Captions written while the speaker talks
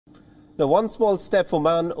Now, one small step for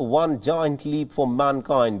man, one giant leap for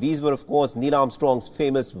mankind. These were, of course, Neil Armstrong's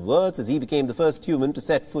famous words as he became the first human to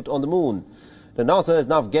set foot on the moon. Now, NASA is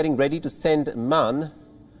now getting ready to send man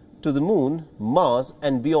to the moon, Mars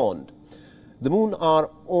and beyond. The moon,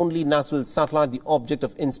 our only natural satellite, the object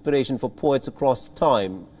of inspiration for poets across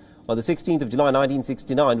time. On the 16th of July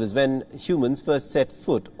 1969 was when humans first set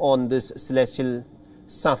foot on this celestial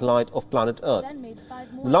satellite of planet Earth.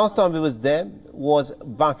 The last time we was there was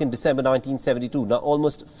back in December 1972. Now,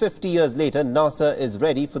 almost 50 years later, NASA is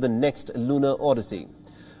ready for the next lunar odyssey.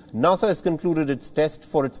 NASA has concluded its test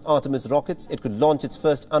for its Artemis rockets. It could launch its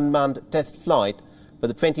first unmanned test flight by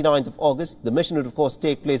the 29th of August. The mission would, of course,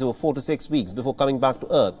 take place over 4 to 6 weeks before coming back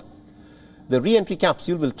to Earth. The re-entry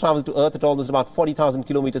capsule will travel to Earth at almost about 40,000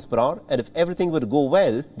 kilometers per hour. And if everything were to go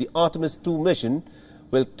well, the Artemis 2 mission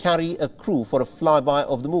will carry a crew for a flyby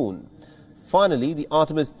of the moon. Finally, the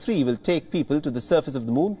Artemis 3 will take people to the surface of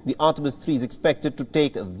the moon. The Artemis 3 is expected to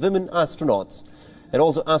take women astronauts and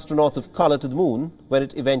also astronauts of color to the moon when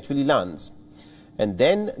it eventually lands. And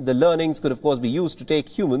then the learnings could, of course, be used to take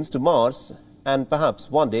humans to Mars and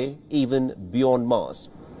perhaps one day even beyond Mars.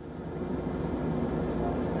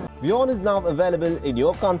 WION is now available in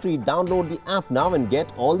your country. Download the app now and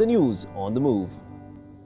get all the news on the move.